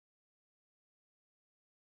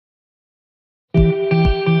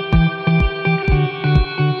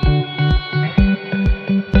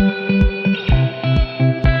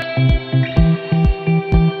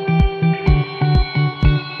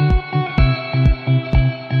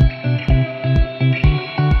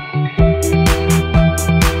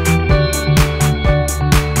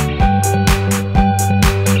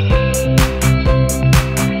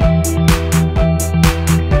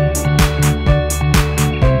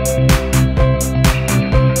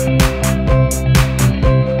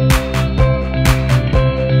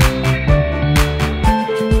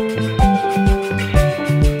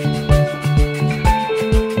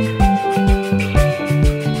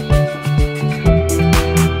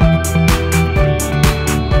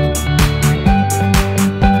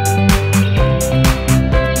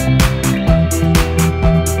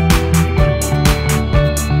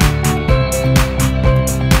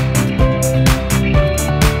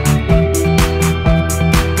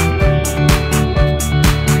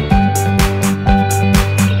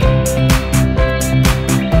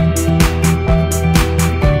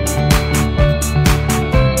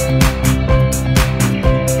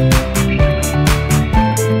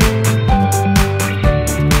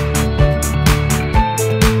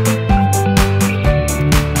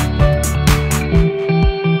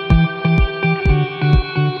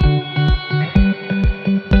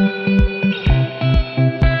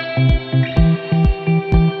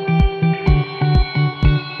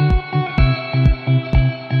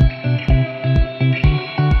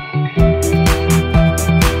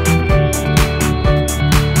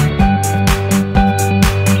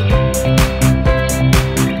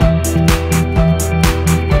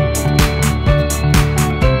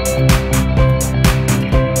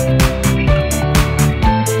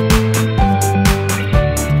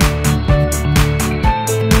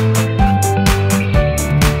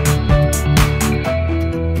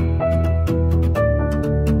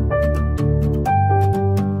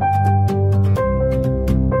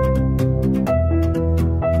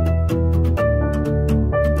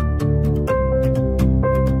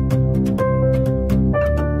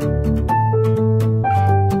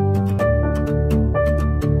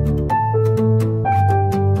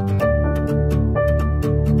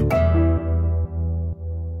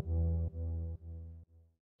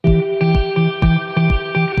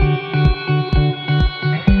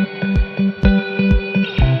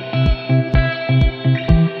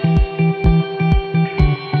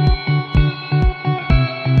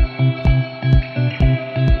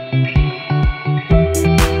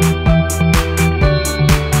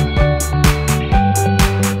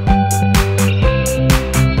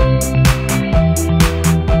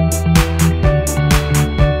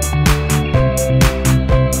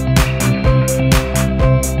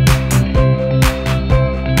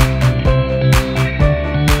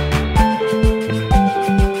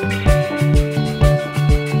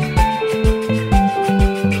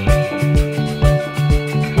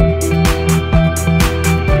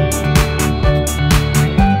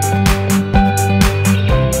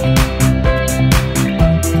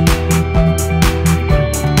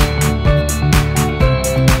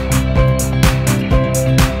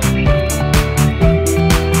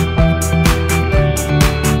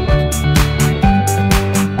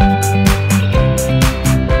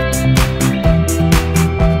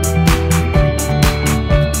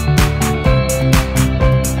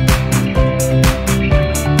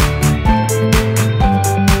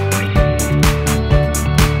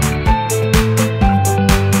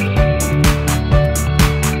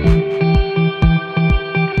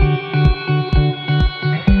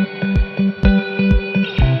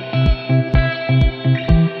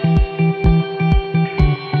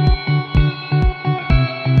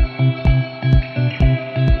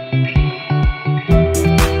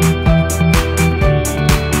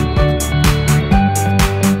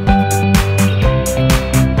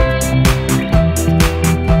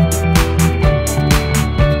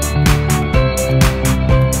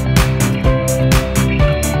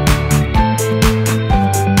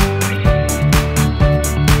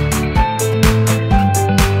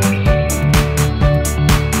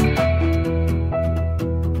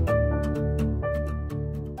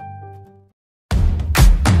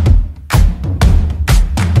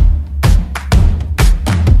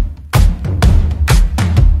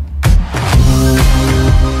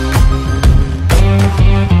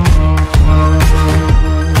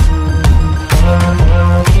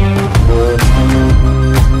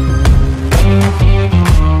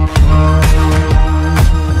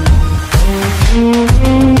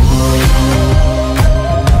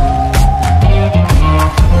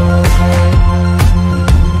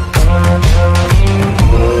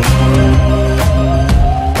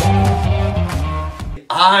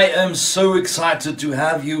am so excited to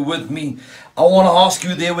have you with me. I want to ask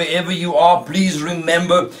you there, wherever you are, please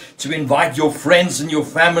remember to invite your friends and your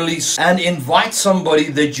families, and invite somebody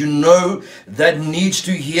that you know that needs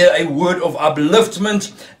to hear a word of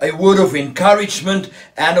upliftment, a word of encouragement,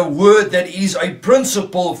 and a word that is a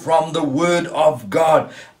principle from the Word of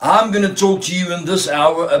God. I'm going to talk to you in this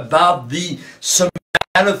hour about the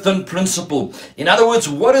Samaritan principle. In other words,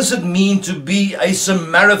 what does it mean to be a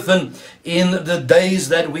Samaritan in the days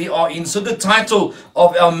that we are in? So the title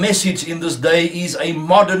of our message in this day is a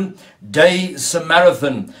modern day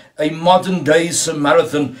Samaritan. A modern day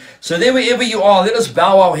Samaritan. So there, wherever you are, let us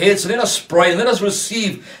bow our heads, let us pray, and let us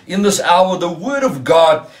receive in this hour the Word of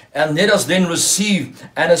God, and let us then receive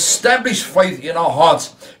and establish faith in our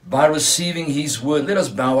hearts by receiving His Word. Let us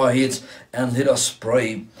bow our heads and let us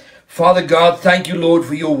pray. Father God, thank you, Lord,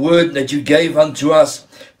 for your word that you gave unto us.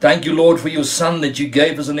 Thank you, Lord, for your Son that you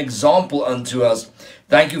gave as an example unto us.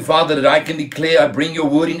 Thank you, Father, that I can declare I bring your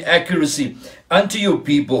word in accuracy unto your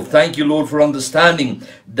people. Thank you, Lord, for understanding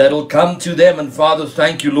that will come to them. And Father,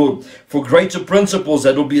 thank you, Lord, for greater principles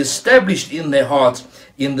that will be established in their hearts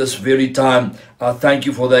in this very time. I thank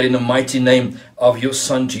you for that in the mighty name of your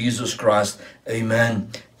Son, Jesus Christ.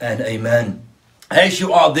 Amen and amen. As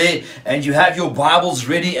you are there and you have your Bibles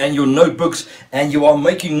ready and your notebooks and you are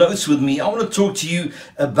making notes with me, I want to talk to you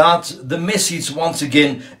about the message once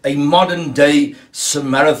again, a modern day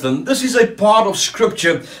Samaritan. This is a part of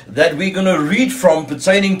scripture that we're going to read from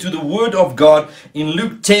pertaining to the Word of God in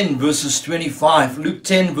Luke 10 verses 25. Luke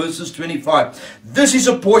 10 verses 25. This is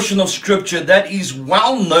a portion of scripture that is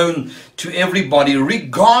well known to everybody,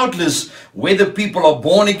 regardless whether people are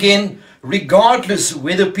born again, regardless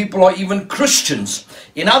whether people are even Christians.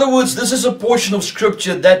 In other words, this is a portion of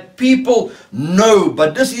scripture that people know,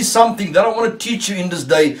 but this is something that I want to teach you in this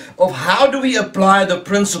day of how do we apply the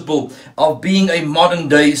principle of being a modern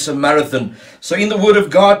day Samaritan. So in the Word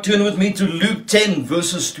of God, turn with me to Luke 10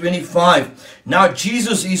 verses 25. Now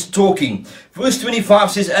Jesus is talking. Verse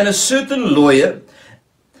 25 says, "And a certain lawyer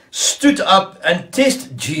stood up and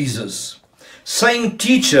tested Jesus, saying,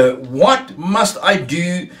 'Teacher, what must I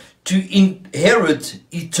do to inherit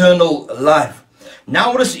eternal life?'"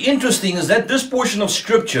 Now what is interesting is that this portion of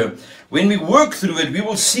scripture, when we work through it, we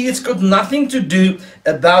will see it's got nothing to do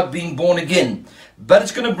about being born again. But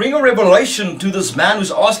it's going to bring a revelation to this man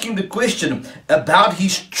who's asking the question about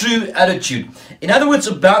his true attitude. In other words,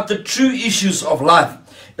 about the true issues of life.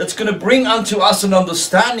 It's going to bring unto us an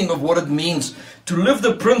understanding of what it means to live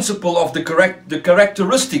the principle of the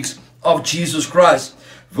characteristics of Jesus Christ.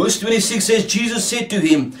 Verse 26 says, Jesus said to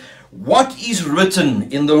him, "What is written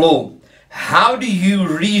in the law? How do you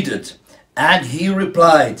read it?" And he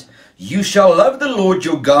replied, "You shall love the Lord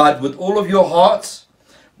your God with all of your heart,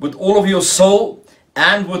 with all of your soul,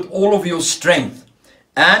 and with all of your strength,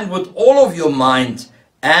 and with all of your mind,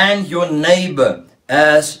 and your neighbor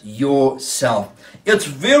as yourself." It's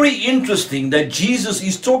very interesting that Jesus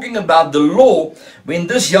is talking about the law when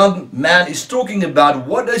this young man is talking about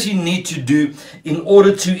what does he need to do in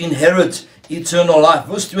order to inherit eternal life.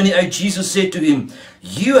 Verse 28, Jesus said to him,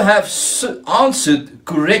 "You have answered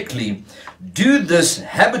correctly. Do this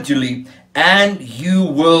habitually and you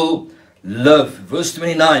will live." Verse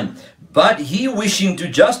 29, but he, wishing to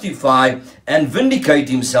justify and vindicate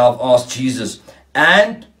himself, asked Jesus,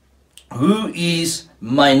 "And who is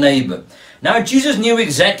my neighbor?" Now Jesus knew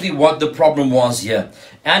exactly what the problem was here.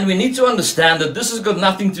 And we need to understand that this has got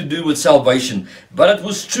nothing to do with salvation. But it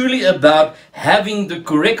was truly about having the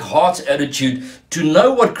correct heart attitude to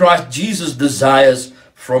know what Christ Jesus desires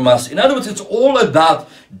from us. In other words, it's all about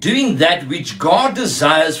doing that which God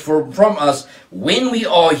desires from us when we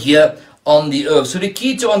are here on the earth. So the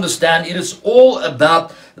key to understand, it is all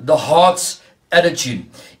about the heart's attitude.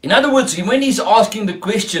 In other words, when he's asking the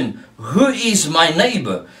question, "Who is my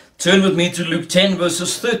neighbor?" Turn with me to Luke 10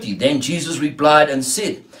 verses 30. Then Jesus replied and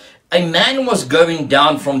said, "A man was going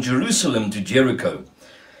down from Jerusalem to Jericho.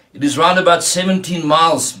 It is round about 17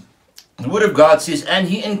 miles. The Word of God says, "And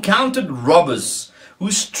he encountered robbers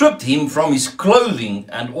who stripped him from his clothing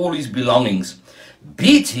and all his belongings,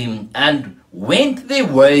 beat him and went their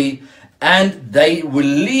way, and they were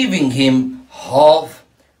leaving him half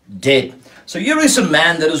dead." So here is a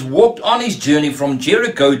man that has walked on his journey from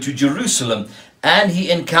Jericho to Jerusalem, and he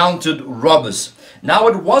encountered robbers. Now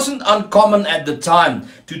it wasn't uncommon at the time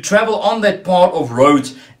to travel on that part of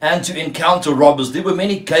roads and to encounter robbers. There were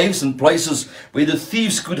many caves and places where the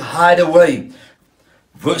thieves could hide away.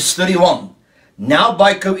 Verse 31. Now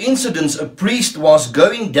by coincidence a priest was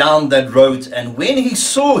going down that road, and when he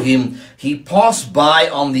saw him, he passed by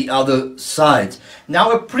on the other side. Now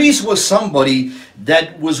a priest was somebody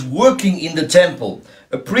that was working in the temple.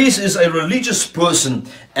 A priest is a religious person,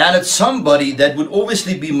 and it's somebody that would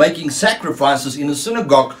obviously be making sacrifices in a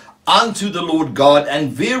synagogue unto the Lord God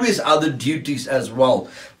and various other duties as well.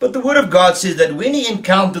 But the Word of God says that when he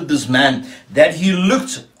encountered this man, that he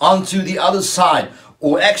looked onto the other side,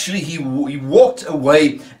 or actually he walked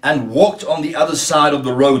away and walked on the other side of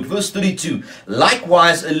the road. Verse 32,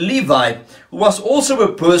 likewise a Levite, who was also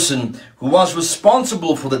a person who was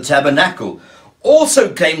responsible for the tabernacle,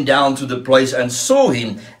 also came down to the place and saw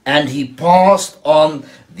him, and he passed on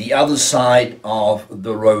the other side of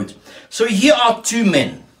the road. So here are two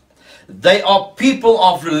men. They are people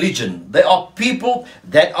of religion. They are people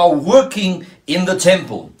that are working in the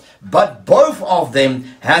temple. But both of them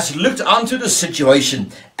has looked onto the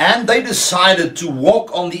situation, and they decided to walk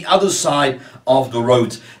on the other side of the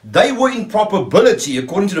road. They were in probability,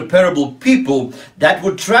 according to the parable, people that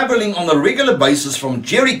were traveling on a regular basis from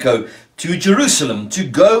Jericho to Jerusalem to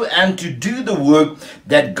go and to do the work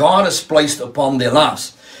that God has placed upon their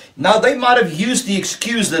lives. Now they might have used the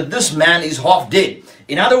excuse that this man is half dead.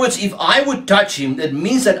 In other words, if I would touch him, that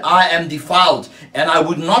means that I am defiled, and I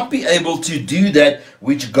would not be able to do that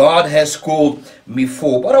which God has called me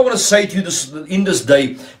for. But I want to say to you this, in this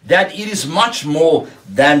day, that it is much more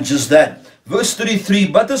than just that. Verse 33,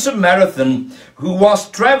 but the Samaritan who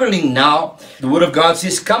was traveling now, the Word of God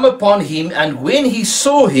says, come upon him, and when he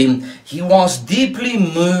saw him, he was deeply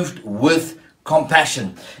moved with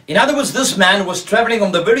compassion. In other words, this man was traveling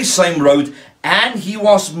on the very same road, and he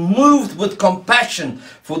was moved with compassion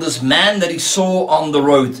for this man that he saw on the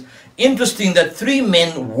road. Interesting that three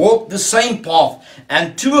men walked the same path,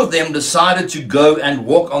 and two of them decided to go and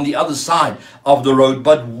walk on the other side of the road.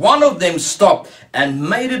 But one of them stopped and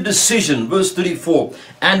made a decision. Verse 34,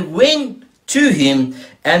 and went to him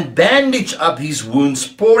and bandaged up his wounds,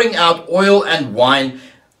 pouring out oil and wine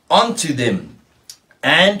onto them.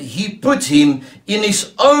 And he put him in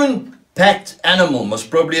his own packed animal, most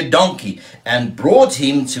probably a donkey, and brought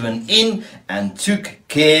him to an inn and took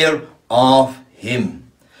care of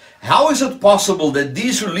him. How is it possible that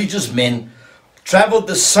these religious men traveled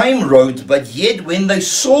the same road, but yet when they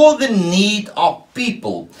saw the need of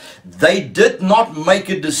people, they did not make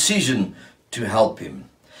a decision to help him?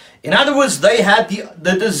 In other words, they had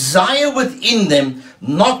the desire within them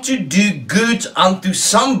not to do good unto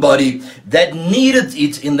somebody that needed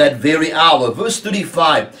it in that very hour. Verse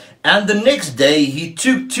 35, and the next day he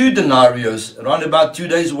took 2 denarii, around about 2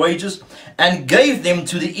 days' wages, and gave them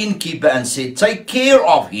to the innkeeper and said, take care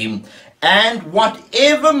of him, and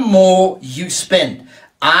whatever more you spend,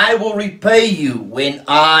 I will repay you when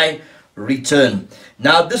I return.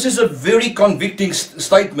 Now, this is a very convicting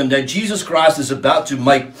statement that Jesus Christ is about to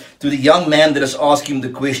make to the young man that is asking him the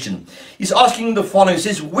question. He's asking him the following. He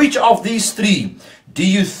says, which of these three do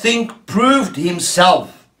you think proved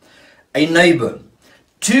himself a neighbor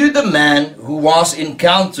to the man who was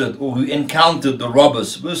encountered, or who encountered the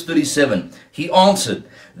robbers? Verse 37, he answered,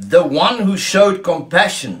 the one who showed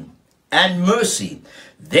compassion and mercy.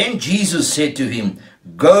 Then Jesus said to him,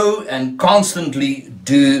 go and constantly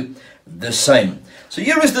do the same. So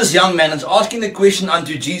here is this young man that's asking the question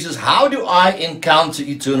unto Jesus, how do I encounter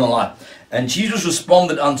eternal life? And Jesus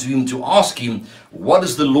responded unto him to ask him, what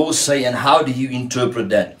does the law say, and how do you interpret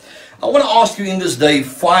that? I want to ask you in this day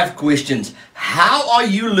 5 questions. How are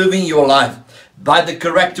you living your life by the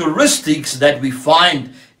characteristics that we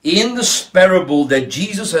find in this parable that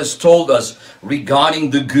Jesus has told us regarding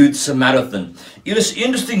the Good Samaritan? It is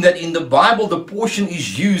interesting that in the Bible the portion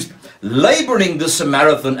is used labeling the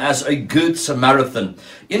Samaritan as a good Samaritan.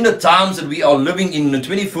 In the times that we are living in the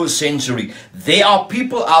 21st century, there are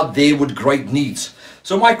people out there with great needs.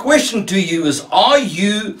 So my question to you is, are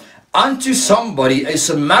you unto somebody a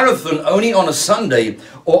Samaritan only on a Sunday,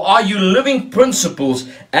 or are you living principles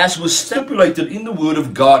as was stipulated in the Word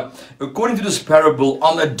of God according to this parable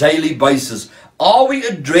on a daily basis? Are we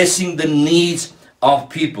addressing the needs of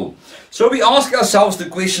people? So we ask ourselves the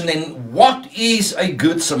question then, what is a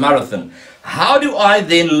good Samaritan? How do I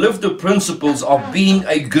then live the principles of being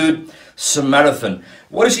a good Samaritan?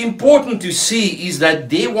 What is important to see is that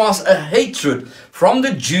there was a hatred from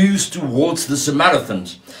the Jews towards the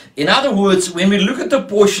Samaritans. In other words, when we look at the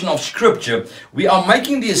portion of Scripture, we are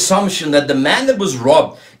making the assumption that the man that was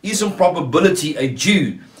robbed is in probability a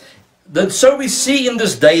Jew. So we see in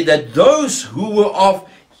this day that those who were of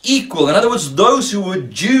equal, in other words, those who were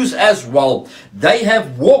Jews as well, they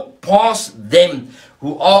have walked past them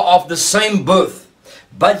who are of the same birth.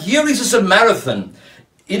 But here is a Samaritan.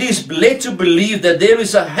 It is led to believe that there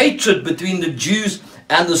is a hatred between the Jews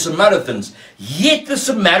and the Samaritans. Yet the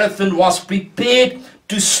Samaritan was prepared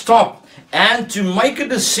to stop and to make a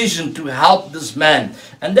decision to help this man.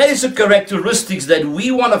 And that is the characteristics that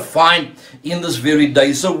we want to find in this very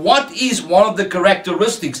day. So what is one of the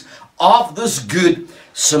characteristics of this good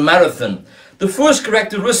Samaritan? The first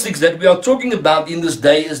characteristics that we are talking about in this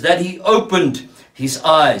day is that he opened his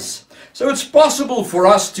eyes. So it's possible for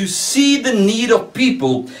us to see the need of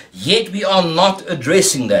people, yet we are not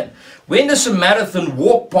addressing that. When the Samaritan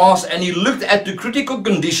walked past and he looked at the critical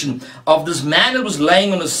condition of this man that was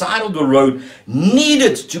laying on the side of the road,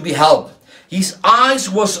 needed to be helped, his eyes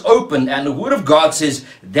was opened, and the Word of God says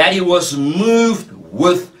that he was moved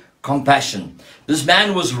with compassion. This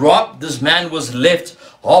man was robbed, this man was left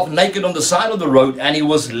half naked on the side of the road, and he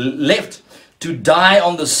was left to die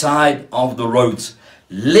on the side of the roads,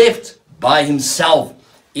 left by himself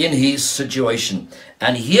in his situation.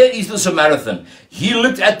 And here is the Samaritan. He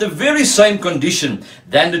looked at the very same condition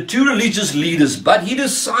than the two religious leaders, but he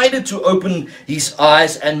decided to open his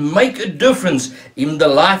eyes and make a difference in the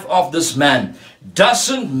life of this man.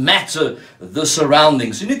 Doesn't matter the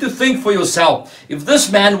surroundings. You need to think for yourself. If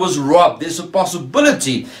this man was robbed, there's a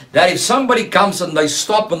possibility that if somebody comes and they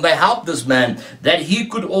stop and they help this man, that he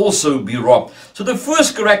could also be robbed. So the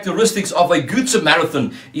first characteristics of a good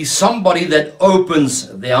Samaritan is somebody that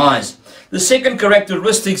opens their eyes. The second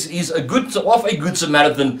characteristics is of a good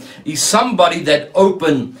Samaritan is somebody that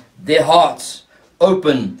open their hearts.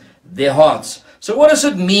 Open their hearts. So what does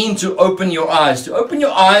it mean to open your eyes? To open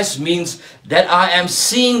your eyes means that I am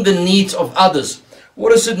seeing the needs of others.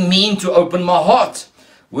 What does it mean to open my heart?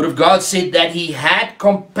 Word of God said that he had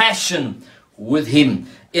compassion with him.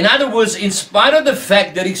 In other words, in spite of the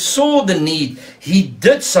fact that he saw the need, he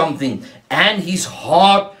did something and his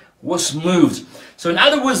heart was moved. So in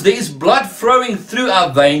other words, there is blood flowing through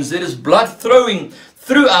our veins, there is blood flowing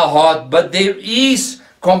through our heart, but there is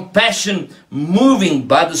compassion moving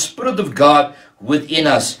by the Spirit of God within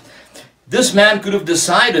us. This man could have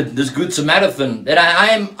decided, this good Samaritan, that I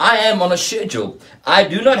am on a schedule. I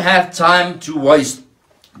do not have time to waste.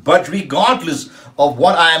 But regardless of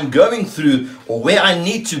what I am going through or where I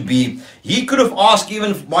need to be, he could have asked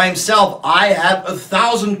even by himself, I have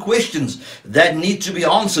 1,000 questions that need to be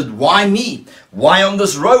answered. Why me? Why on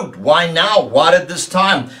this road? Why now? Why at this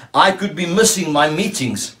time? I could be missing my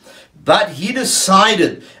meetings. But he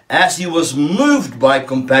decided, as he was moved by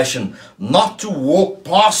compassion, not to walk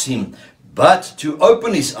past him, but to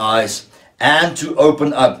open his eyes and to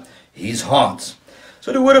open up his heart.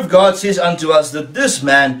 So the Word of God says unto us that this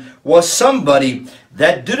man was somebody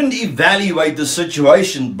that didn't evaluate the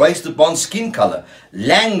situation based upon skin color,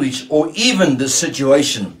 language, or even the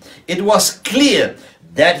situation. It was clear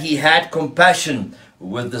that he had compassion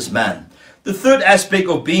with this man. The third aspect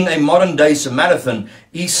of being a modern day Samaritan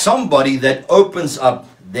is somebody that opens up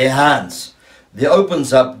their hands. They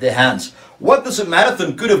opens up their hands. What the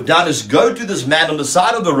Samaritan could have done is go to this man on the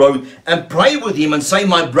side of the road and pray with him and say,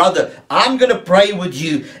 my brother, I'm going to pray with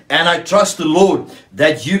you and I trust the Lord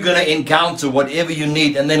that you're going to encounter whatever you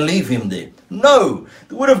need, and then leave him there. No,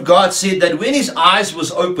 the Word of God said that when his eyes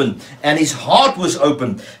was open and his heart was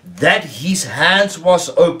open, that his hands was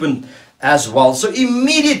open as well. So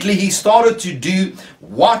immediately he started to do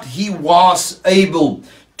what he was able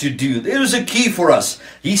to do. There is a key for us.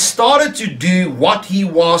 He started to do what he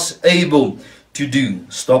was able to do.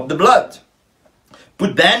 Stop the blood.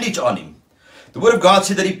 Put bandage on him. The Word of God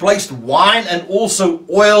said that he placed wine and also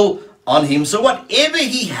oil on him. So whatever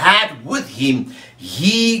he had with him,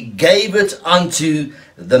 he gave it unto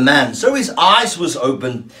the man. So his eyes was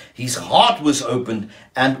opened, his heart was opened,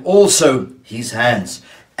 and also his hands.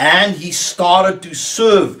 And he started to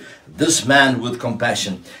serve this man with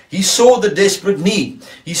compassion. He saw the desperate need.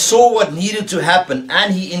 He saw what needed to happen,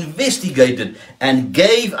 and he investigated and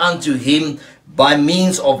gave unto him by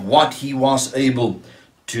means of what he was able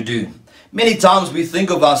to do. Many times we think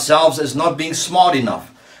of ourselves as not being smart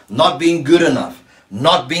enough, not being good enough,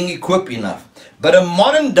 not being equipped enough. But a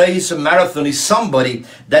modern day Samaritan is somebody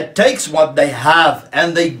that takes what they have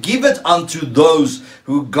and they give it unto those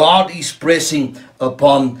who God is pressing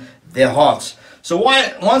upon their hearts. So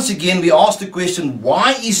once again we ask the question,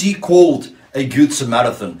 why is he called a good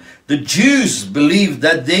Samaritan? The Jews believe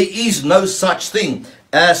that there is no such thing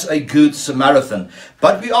as a good Samaritan.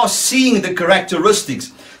 But we are seeing the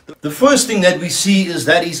characteristics. The first thing that we see is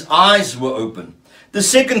that his eyes were open. The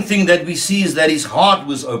second thing that we see is that his heart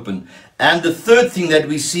was open. And the third thing that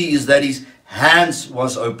we see is that his hands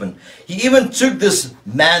was open. He even took this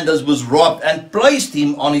man that was robbed and placed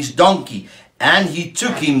him on his donkey, and he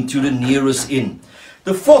took him to the nearest inn.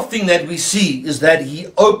 The fourth thing that we see is that he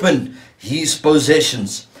opened his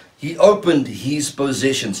possessions. He opened his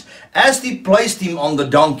possessions. As he placed him on the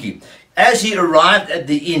donkey, As he arrived at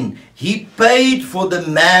the inn, he paid for the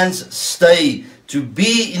man's stay to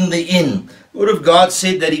be in the inn. The Word of God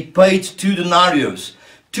said that he paid 2 denarios.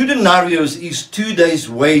 2 denarios is 2 days'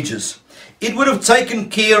 wages. It would have taken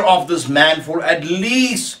care of this man for at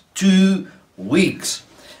least 2 weeks.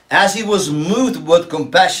 As he was moved with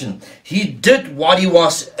compassion, he did what he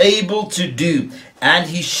was able to do, and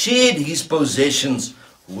he shared his possessions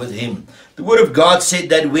with him. The Word of God said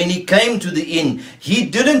that when he came to the inn, he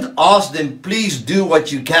didn't ask them, please do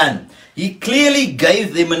what you can. He clearly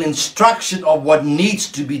gave them an instruction of what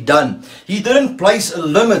needs to be done. He didn't place a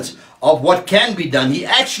limit of what can be done. He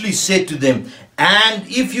actually said to them, and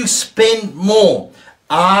if you spend more,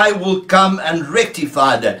 I will come and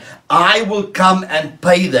rectify that. I will come and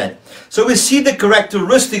pay that. So we see the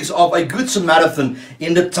characteristics of a good Samaritan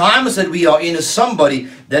in the times that we are in as somebody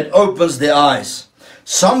that opens their eyes,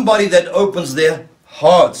 somebody that opens their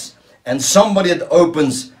hearts, and somebody that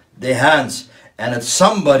opens their hands, and it's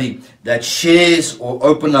somebody that shares or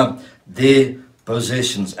open up their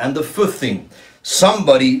possessions. And the 5th thing,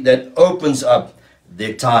 somebody that opens up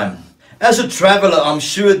their time. As a traveler, I'm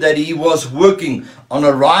sure that he was working on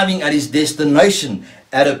arriving at his destination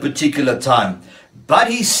at a particular time. But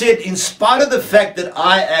he said, in spite of the fact that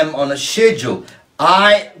I am on a schedule,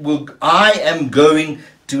 I am going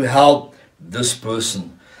to help this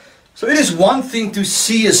person. So it is one thing to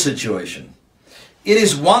see a situation. It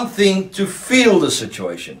is one thing to feel the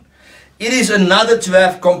situation. It is another to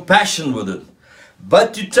have compassion with it.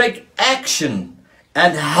 But to take action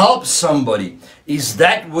and help somebody, is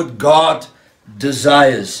that what God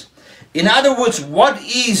desires? In other words, what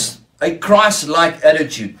is a Christ-like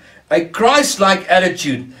attitude? A Christ-like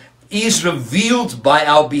attitude is revealed by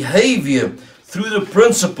our behavior through the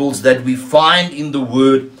principles that we find in the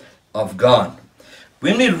Word of God.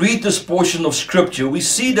 When we read this portion of Scripture, we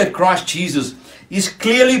see that Christ Jesus is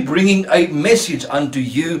clearly bringing a message unto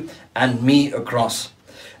you and me across.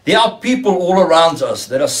 There are people all around us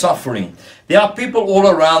that are suffering. There are people all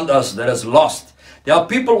around us that is lost. There are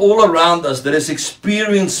people all around us that has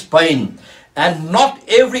experienced pain. And not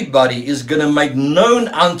everybody is going to make known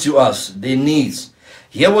unto us their needs.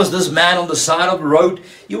 Here was this man on the side of the road.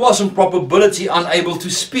 He was in probability unable to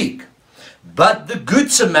speak. But the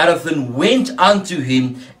Good Samaritan went unto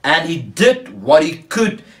him and he did what he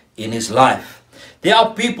could in his life. There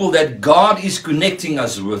are people that God is connecting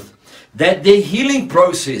us with, that their healing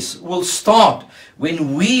process will start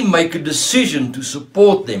when we make a decision to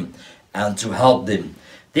support them and to help them.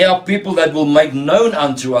 There are people that will make known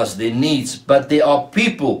unto us their needs, but there are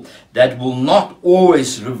people that will not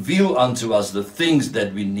always reveal unto us the things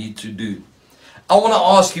that we need to do. I want to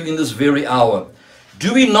ask you in this very hour,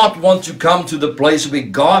 do we not want to come to the place where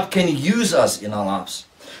God can use us in our lives?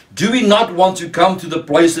 Do we not want to come to the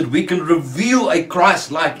place that we can reveal a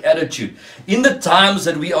Christ-like attitude in the times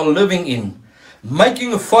that we are living in?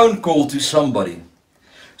 Making a phone call to somebody,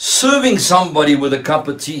 serving somebody with a cup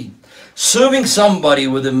of tea, serving somebody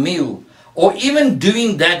with a meal, or even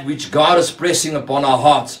doing that which God is pressing upon our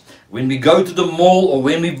hearts when we go to the mall or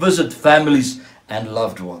when we visit families and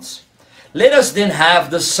loved ones. Let us then have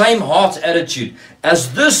the same heart attitude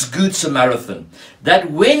as this Good Samaritan, that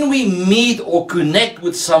when we meet or connect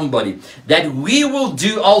with somebody, that we will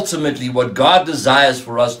do ultimately what God desires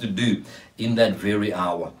for us to do in that very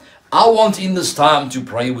hour. I want in this time to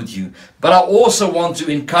pray with you, but I also want to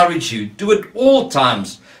encourage you to at all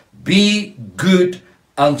times be good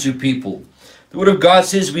unto people. The Word of God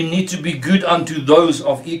says we need to be good unto those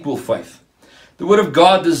of equal faith. The Word of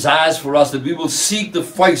God desires for us that we will seek the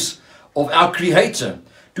face of our Creator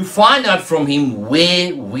to find out from Him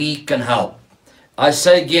where we can help. I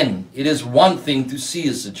say again, it is one thing to see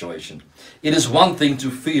a situation. It is one thing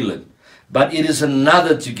to feel it. But it is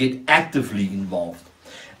another to get actively involved.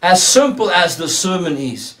 As simple as the sermon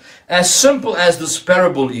is, as simple as this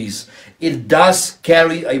parable is, it does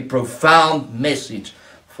carry a profound message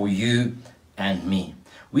for you and me.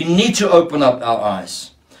 We need to open up our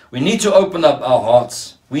eyes. We need to open up our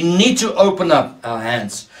hearts. We need to open up our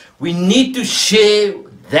hands. We need to share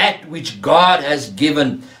that which God has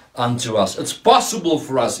given unto us. It's possible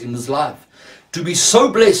for us in this life to be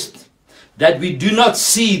so blessed that we do not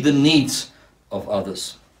see the needs of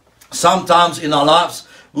others. Sometimes in our lives,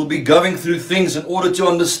 we'll be going through things in order to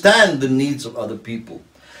understand the needs of other people.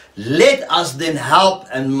 Let us then help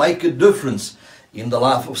and make a difference in the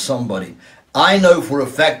life of somebody. I know for a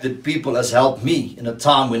fact that people has helped me in a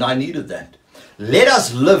time when I needed that. Let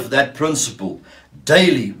us live that principle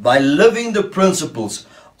daily by living the principles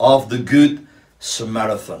of the Good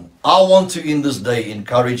Samaritan. I want to in this day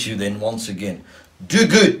encourage you then once again. Do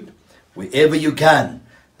good wherever you can.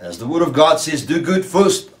 As the Word of God says, do good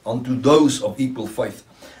first unto those of equal faith.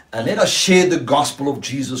 And let us share the gospel of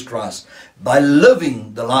Jesus Christ by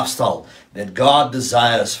living the lifestyle that God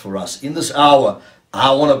desires for us. In this hour,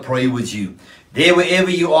 I want to pray with you. There, wherever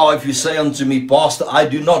you are, if you say unto me, Pastor, I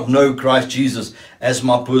do not know Christ Jesus as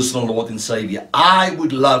my personal Lord and Savior, I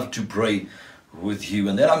would love to pray with you.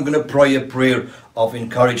 And then I'm going to pray a prayer of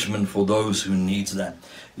encouragement for those who need that.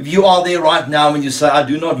 If you are there right now and you say, I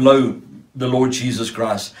do not know the Lord Jesus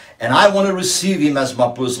Christ, and I want to receive Him as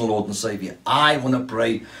my personal Lord and Savior, I want to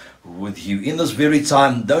pray with you. In this very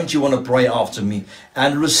time, don't you want to pray after me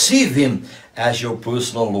and receive Him as your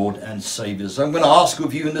personal Lord and Savior? So I'm going to ask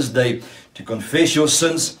of you in this day to confess your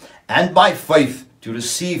sins and by faith to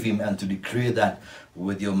receive Him and to declare that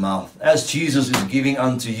with your mouth. As Jesus is giving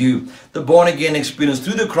unto you the born again experience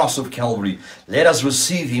through the cross of Calvary, let us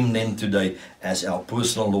receive Him then today as our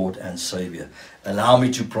personal Lord and Savior. Allow me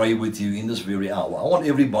to pray with you in this very hour. I want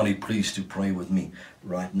everybody please to pray with me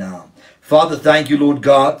right now. Father, thank you, Lord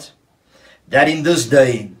God, that in this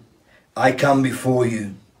day I come before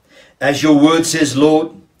you. As your word says,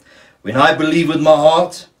 Lord, when I believe with my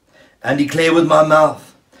heart and declare with my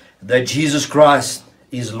mouth that Jesus Christ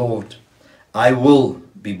is Lord, I will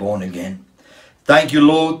be born again. Thank you,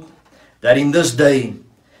 Lord, that in this day,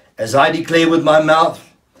 as I declare with my mouth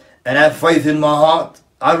and have faith in my heart,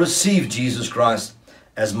 I receive Jesus Christ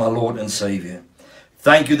as my Lord and Savior.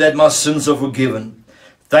 Thank you that my sins are forgiven.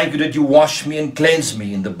 Thank you that you wash me and cleanse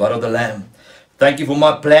me in the blood of the Lamb. Thank you for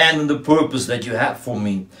my plan and the purpose that you have for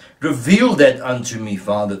me. Reveal that unto me,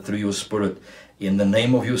 Father, through your Spirit, in the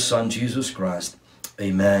name of your Son, Jesus Christ.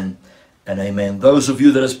 Amen and amen. Those of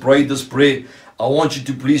you that has prayed this prayer, I want you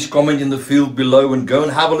to please comment in the field below and go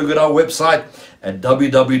and have a look at our website at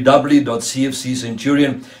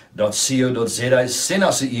www.cfccenturion.co.za. Send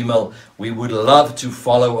us an email. We would love to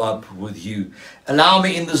follow up with you. Allow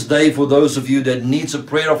me in this day, for those of you that needs a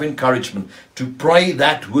prayer of encouragement, to pray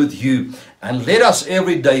that with you. And let us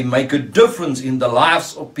every day make a difference in the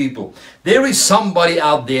lives of people. There is somebody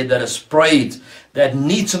out there that has prayed, that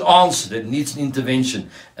needs an answer, that needs an intervention,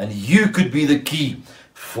 and you could be the key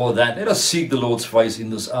for that. Let us seek the Lord's face in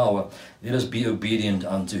this hour. Let us be obedient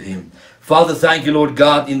unto Him. Father, thank you, Lord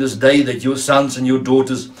God, in this day that your sons and your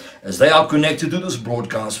daughters, as they are connected to this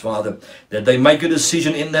broadcast, Father, that they make a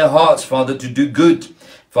decision in their hearts, Father, to do good,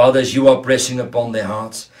 Father, as you are pressing upon their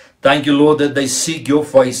hearts. Thank you, Lord, that they seek your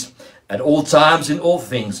face at all times in all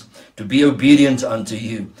things to be obedient unto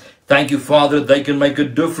you. Thank you, Father, that they can make a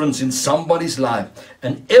difference in somebody's life,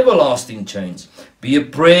 an everlasting change. Be a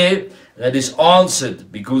prayer that is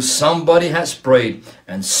answered because somebody has prayed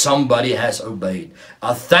and somebody has obeyed.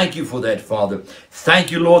 I thank you for that, Father.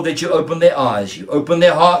 Thank you, Lord, that you open their eyes, you open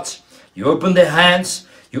their hearts, you open their hands,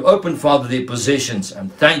 you open, Father, their possessions.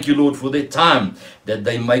 And thank you, Lord, for their time that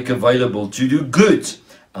they make available to do good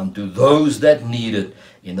unto those that need it.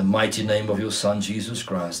 In the mighty name of your Son, Jesus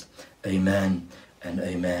Christ. Amen and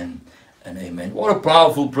amen and amen. What a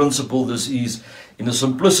powerful principle this is in the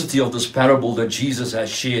simplicity of this parable that Jesus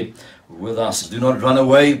has shared with us. Do not run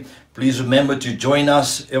away. Please remember to join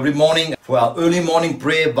us every morning for our early morning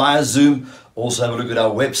prayer via Zoom. Also have a look at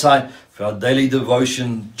our website for our daily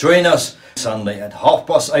devotion. Join us Sunday at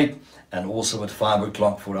 8:30 and also at 5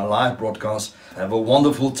 o'clock for our live broadcast. Have a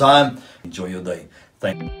wonderful time. Enjoy your day.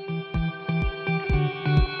 Thank you.